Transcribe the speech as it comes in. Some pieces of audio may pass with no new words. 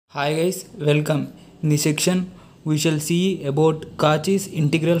Hi guys, welcome. In this section, we shall see about Cauchy's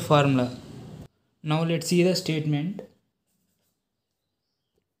integral formula. Now let's see the statement.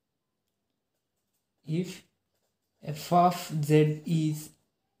 If f of z is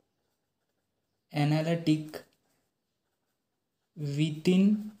analytic within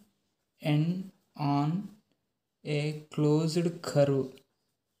and on a closed curve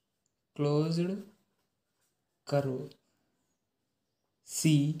C,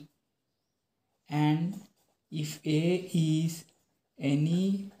 and if A is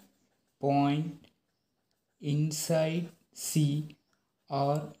any point inside C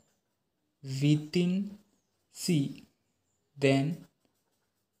or within C, then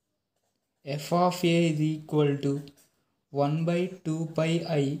f of A is equal to 1 by 2 pi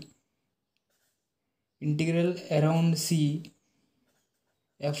I integral around C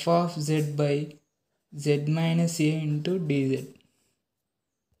f of z by z minus a into dz.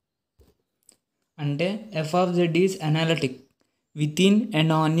 అంటే F of Z is analytic with in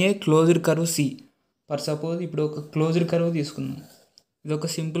and on a closed curve C. For suppose ఇప్పుడు ఒక closed curve తీసుకుందాం. ఇది ఒక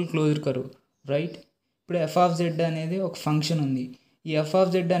simple closed curve, right? ఇప్పుడు F of Z అనేది ఒక function ఉంది. ఈ ఎఫ్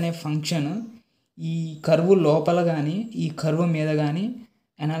ఆఫ్ జెడ్ అనే ఫంక్షన్ ఈ కర్వ్ లోపల కానీ ఈ కర్వ్ మీద కానీ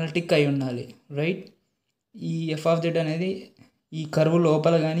అనాలిటిక్ అయి ఉండాలి, రైట్? ఈ ఎఫ్ ఆఫ్ జెడ్ అనేది ఈ కర్వ్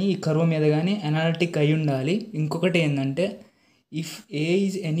లోపల కానీ ఈ కర్వ్ మీద కానీ అనాలిటిక్ అయి ఉండాలి. ఇంకొకటి ఏంటంటే if A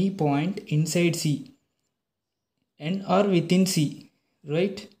is any point inside C and are with in C,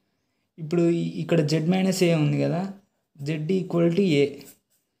 right? ఇప్పుడు ఇక్కడ జెడ్ మైనస్ ఏ ఉంది కదా, జెడ్ ఈక్వల్ టు ఏ,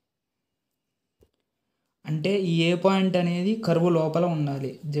 అంటే ఈ ఏ పాయింట్ అనేది కర్వ్ లోపల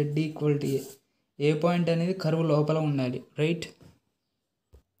ఉండాలి. Z equal to A point అనేది కర్వ్ లోపల ఉండాలి, రైట్?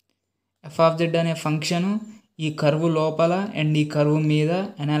 ఎఫ్ ఆఫ్ జెడ్ అనే ఫంక్షన్ ఈ కర్వ్ లోపల అండ్ ఈ కర్వ్ మీద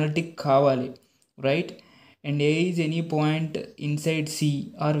అనాలిటిక్ కావాలి, right? And A is any point inside C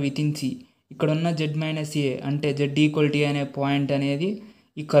are with in C. ఇక్కడ ఉన్న జెడ్ మైనస్ ఏ అంటే జెడ్ ఈక్వల్ టు అనే పాయింట్ అనేది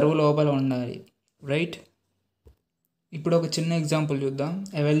ఈ కర్వ్ లోపల ఉండాలి, రైట్? ఇప్పుడు ఒక చిన్న ఎగ్జాంపుల్ చూద్దాం.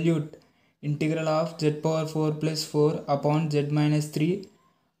 Evolute integral of Z power 4 plus 4 upon Z minus 3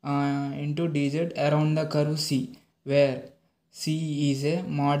 into DZ around the curve C wear C is a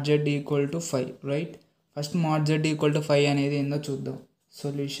mod Z equal to 5, right? First mod Z equal to 5 అనేది ఏందో చూద్దాం.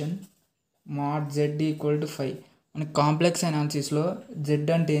 Solution mod z equal to 5. మనకి complex అనాలిసిస్లో z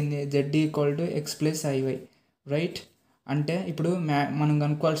అంటే ఏంది? z equal to X plus i y, right? అంటే ఇప్పుడు మనం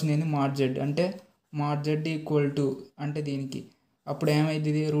కనుక్కోవాల్సింది ఏంది? mod z. అంటే mod z ఈక్వల్ టు అంటే దీనికి అప్పుడు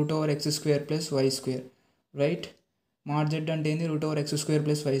ఏమైంది? Root over X square plus y square, right? mod z అంటే ఏంది? Root over X square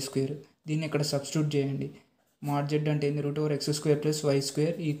plus y square. దీన్ని ఇక్కడ సబ్స్టిట్యూట్ చేయండి. mod z అంటే ఏంది? Root over X square plus y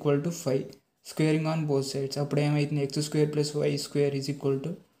square equal to 5. Squaring on both sides అప్పుడు ఏమైతుంది? X square plus y square is equal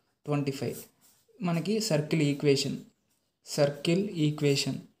to 25. మనకి circle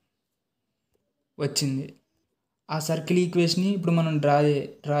equation వచ్చింది. ఆ సర్కిల్ ఈక్వేషన్ని ఇప్పుడు మనం డ్రా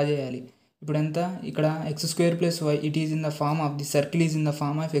చేయాలి. ఇప్పుడు ఎంత? ఇక్కడ X square plus why, it is in the form of the circle is in the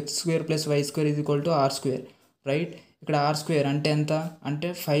form of X square plus y square is equal to are square, right? ఇక్కడ ఆర్ స్క్వేర్ అంటే ఎంత? అంటే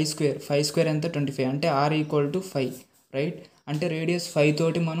 5 square ఎంత? 25. అంటే are equal to 5, right? అంటే radius 5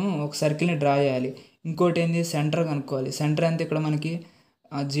 తోటి మనం ఒక సర్కిల్ని డ్రా చేయాలి. ఇంకోటి ఏంది? సెంటర్ కనుక్కోవాలి. సెంటర్ ఎంత? ఇక్కడ మనకి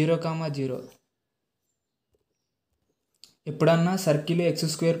 0,0. ఎప్పుడన్నా circle X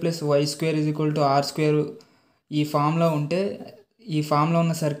square plus y square is equal to are square ఈ ఫామ్లో ఉంటే ఈ ఫామ్లో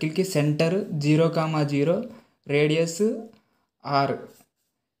ఉన్న సర్కిల్కి సెంటర్ 0,0, రేడియస్ ఆర్.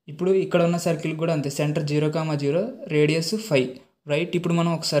 ఇప్పుడు ఇక్కడ ఉన్న సర్కిల్ కూడా అంతే, సెంటర్ 0,0, రేడియస్ 5, రైట్? ఇప్పుడు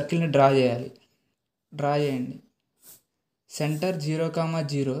మనం ఒక సర్కిల్ని డ్రా చేయండి. Centre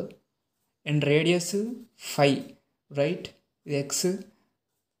 0,0 and radius 5, right? ఇది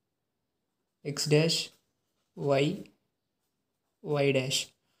X dash, why dash,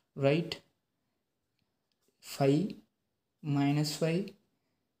 right? 5 minus 5,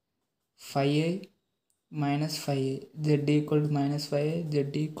 5i minus 5i, Z equal to minus 5i,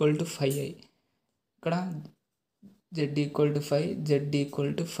 Z equal to 5i. ఇక్కడ Z equal to 5, Z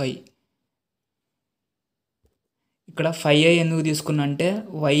equal to 5. ఇక్కడ 5i ఎందుకు తీసుకున్నా అంటే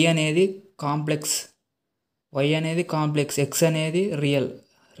y అనేది complex, X అనేది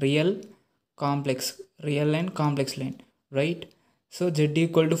real complex line, right? So Z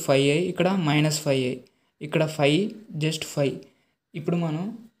equal to 5i, ఇక్కడ minus 5i, ఇక్కడ 5 just 5. ఇప్పుడు మనం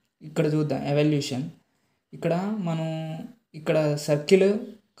ఇక్కడ చూద్దాం ఎవల్యూషన్. ఇక్కడ మనం ఇక్కడ సర్కిల్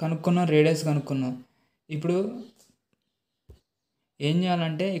కనుక్కున్నాం, రేడియస్ కనుక్కున్నాం. ఇప్పుడు ఏం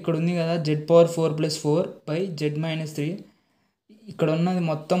చేయాలంటే ఇక్కడ ఉంది కదా Z power 4 plus 4 by Z minus 3, ఇక్కడ ఉన్నది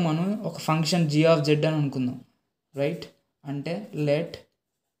మొత్తం మనం ఒక ఫంక్షన్ జీ ఆఫ్ జెడ్ అని అనుకుందాం, రైట్? అంటే let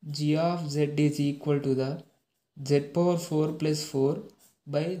G of Z is equal to the z power 4 plus 4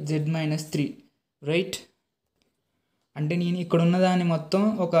 by Z minus 3, right. అంటే నేను ఇక్కడ ఉన్నదాన్ని మొత్తం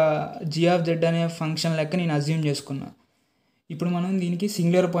ఒక జీ ఆఫ్ జెడ్ అనే ఫంక్షన్ లెక్క నేను అజ్యూమ్ చేసుకున్నా. ఇప్పుడు మనం దీనికి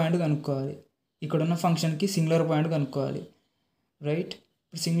సింగులర్ పాయింట్ కనుక్కోవాలి. ఇక్కడ ఉన్న ఫంక్షన్కి సింగులర్ పాయింట్ కనుక్కోవాలి, రైట్.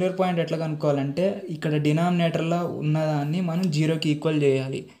 ఇప్పుడు సింగులర్ పాయింట్ ఎట్లా కనుక్కోవాలంటే ఇక్కడ డినామినేటర్లో ఉన్నదాన్ని మనం జీరోకి ఈక్వల్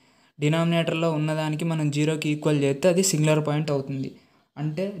చేయాలి. డినామినేటర్లో ఉన్నదానికి మనం జీరోకి ఈక్వల్ చేస్తే అది సింగులర్ పాయింట్ అవుతుంది.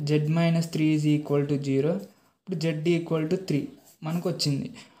 అంటే Z minus 3 is equal to 0. ఇప్పుడు జెడ్ ఈక్వల్ టు 3 మనకు వచ్చింది.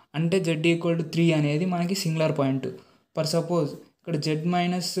 అంటే జెడ్ ఈక్వల్ టు 3 అనేది మనకి సింగులర్ పాయింట్. ఫర్ సపోజ్ ఇక్కడ Z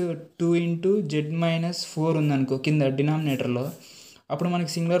minus 2 into Z minus 4 ఉందనుకో కింద డినామినేటర్లో, అప్పుడు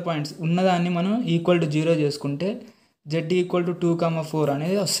మనకి సింగులర్ పాయింట్స్ ఉన్నదాన్ని మనం ఈక్వల్ టు 0 చేసుకుంటే జెడ్ ఈక్వల్ టు 2,4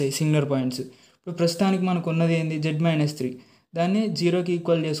 అనేది వస్తాయి సింగులర్ పాయింట్స్. ఇప్పుడు ప్రస్తుతానికి మనకు ఉన్నది ఏంది, జెడ్ మైనస్ 3. దాన్ని జీరోకి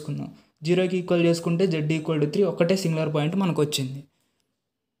ఈక్వల్ చేసుకున్నాం. జీరోకి ఈక్వల్ చేసుకుంటే జెడ్ ఈక్వల్ టు 3 ఒక్కటే సింగులర్ పాయింట్ మనకు వచ్చింది.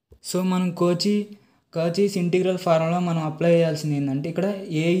 సో మనం కాచీస్ ఇంటిగ్రల్ ఫార్ములా మనం అప్లై చేయాల్సింది ఏంటంటే ఇక్కడ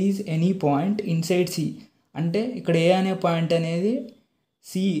ఏ is any point inside C. అంటే ఇక్కడ ఏ అనే పాయింట్ అనేది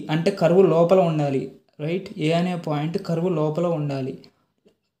సి అంటే కర్వ్ లోపల ఉండాలి, రైట్. ఏ అనే పాయింట్ కర్వ్ లోపల ఉండాలి,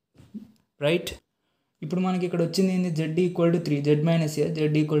 రైట్. ఇప్పుడు మనకి ఇక్కడ వచ్చింది ఏంది, Z equal to 3, Z minus A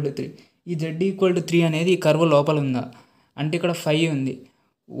Z equal to 3. ఈ జెడ్ ఈక్వల్ టు 3 అనేది ఈ కర్వ్ లోపల ఉందా అంటే ఇక్కడ 5 ఉంది.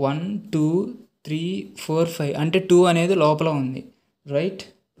 1 2 3 4 5 అంటే 2 అనేది లోపల ఉంది, right.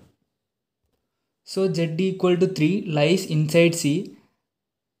 So Z equal to 3 lies inside C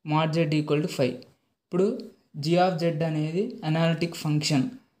mod Z equal to 5. ఇప్పుడు జీ ఆఫ్ జెడ్ అనేది అనాలిటిక్ ఫంక్షన్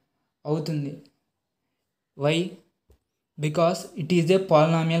అవుతుంది. Why? Because it is a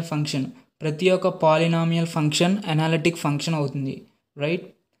polynomial function. ప్రతి ఒక్క పాలినామియల్ ఫంక్షన్ అనాలిటిక్ ఫంక్షన్ అవుతుంది, రైట్.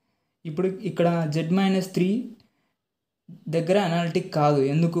 ఇప్పుడు ఇక్కడ జెడ్ మైనస్ 3 దగ్గర analytic కాదు.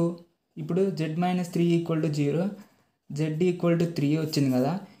 ఎందుకు? ఇప్పుడు Z minus 3 equal to 0, Z equal to 3 వచ్చింది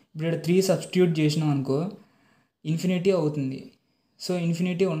కదా. ఇప్పుడు ఇక్కడ 3 సబ్స్టిట్యూట్ చేసినాం అనుకో ఇన్ఫినిటీ అవుతుంది. సో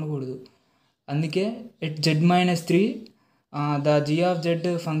ఇన్ఫినిటీ ఉండకూడదు. అందుకే at Z minus 3 the G of Z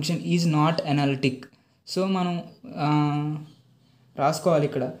function is not analytic. So మనం రాసుకోవాలి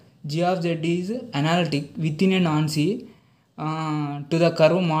ఇక్కడ G of Z is analytic with in a non C to the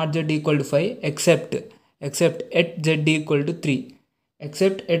curve mod Z equal to 5 except at Z equal to 3.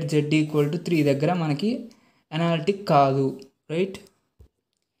 Except at Z equal to 3 దగ్గర మనకి analytic కాదు, right.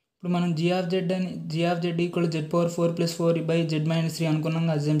 ఇప్పుడు మనం G of Z equal to Z power 4 plus 4 by Z minus 3 అనుకున్నాం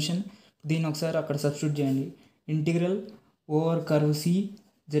assumption. దీన్ని ఒకసారి అక్కడ substitute చేయండి. Integral over curve C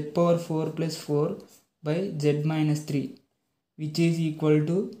Z power 4 plus 4 by Z minus 3 which is equal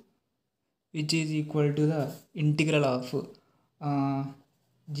to the integral of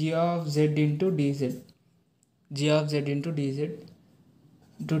G of Z into dz. G of Z into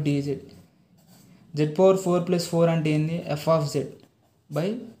dz Z power 4 plus 4 అంటే ఏంది, F of Z by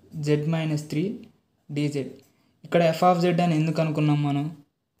Z minus 3 dz. ఇక్కడ F of Z అని ఎందుకు అనుకున్నాం మనం,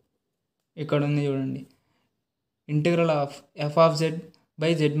 ఇక్కడ ఉంది చూడండి, integral of F of Z by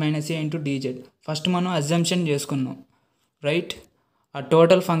Z minus A into dz. First మనం అజంప్షన్ చేసుకున్నాం, రైట్. ఆ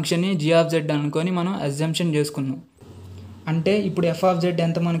టోటల్ ఫంక్షన్ని జీ ఆఫ్ జెడ్ అనుకొని మనం అజంప్షన్ చేసుకున్నాం. అంటే ఇప్పుడు ఎఫ్ ఆఫ్ జెడ్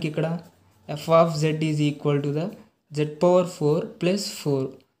ఎంత మనకి ఇక్కడ, F of Z is equal to the Z power 4 plus 4,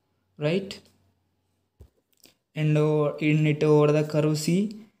 right. And it over the curve C.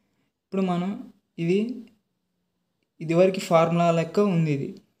 ఇప్పుడు మనం ఇది వరకు ఫార్ములా లెక్క ఉంది. ఇది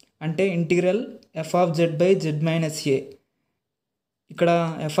అంటే integral F of Z by Z minus ఏ. ఇక్కడ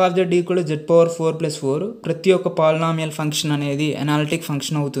F of Z equal Z power 4 plus 4. ప్రతి ఒక్క పాలినామియల్ ఫంక్షన్ అనేది అనాలిటిక్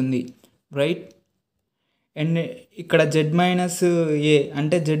ఫంక్షన్ అవుతుంది, రైట్. అండ్ ఇక్కడ జెడ్ మైనస్ ఏ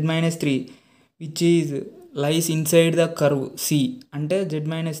అంటే Z minus 3 which is lies inside the curve C. అంటే Z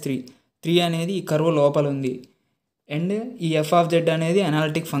minus 3 అనేది ఈ కర్వ్ లోపల ఉంది. అండ్ ఈ ఎఫ్ ఆఫ్ జెడ్ అనేది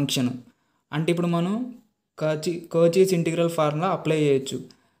అనాలిటిక్ ఫంక్షన్. అంటే ఇప్పుడు మనం కాచీస్ ఇంటిగ్రల్ ఫార్ములా అప్లై చేయొచ్చు.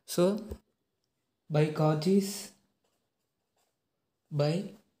 So by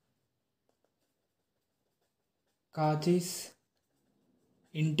కాచీస్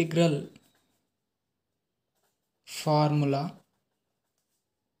integral formula,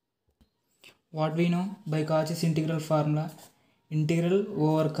 what we know by Cauchy's integral formula, integral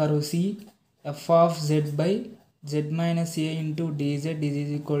over curve C f of z by z minus a into dz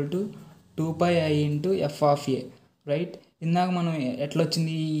is equal to 2 pi I into f of a, right. ఇందాక మనం ఎట్లా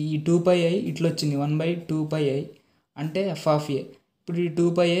వచ్చింది, ఈ 2 pi I ఇట్లా వచ్చింది 1 by 2 pi I అంటే f of a. ఇప్పుడు ఈ 2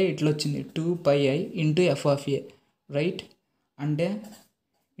 pi I ఇట్లా వచ్చింది 2 pi I into f of a, right. అంటే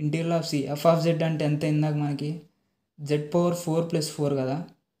integral of C F of Z అంటే ఎంత, ఇందాక మనకి జెడ్ పవర్ 4 ప్లస్ 4 కదా.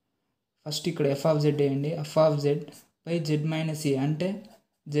 ఫస్ట్ ఇక్కడ ఎఫ్ ఆఫ్ జెడ్ వేయండి, F of Z by Z minus ఏ అంటే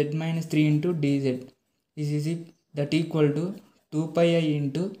Z minus 3 into dz is that equal to 2 pi I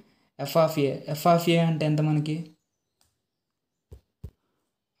into F of A. F of ఏ అంటే ఎంత మనకి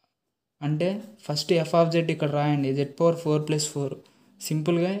అంటే ఫస్ట్ ఎఫ్ ఆఫ్ జెడ్ ఇక్కడ రాయండి, జెడ్ పవర్ 4+4.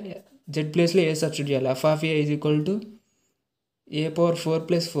 సింపుల్గా Z ప్లేస్లో ఏ సబ్స్టిట్యూట్ చేయాలి, F of A is equal to A power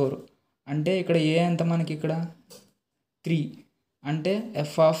 4+4. అంటే ఇక్కడ ఏ ఎంత మనకి ఇక్కడ 3, అంటే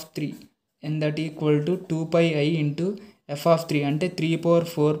F of 3 and that equal to 2πi into F of 3 అంటే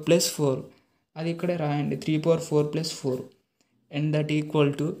 3/4+4. అది ఇక్కడే రాయండి, 3/4+4 and that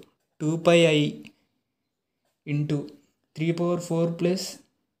equal to 2πi into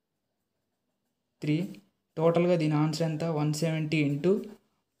 3/4+3. టోటల్గా దీని ఆన్సర్ ఎంత, 170 ఇంటూ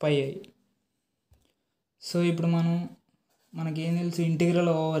πi. సో ఇప్పుడు మనకేం తెలుసు, integral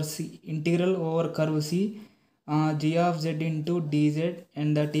over curve C g of z into dz and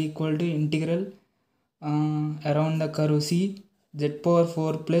that equal to integral around the curve c z power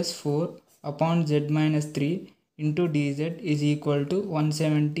 4+4 upon z minus 3 into dz is equal to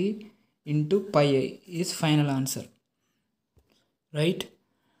 170 into pi is final answer, right?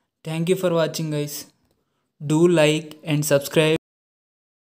 Thank you for watching guys. Do like and subscribe.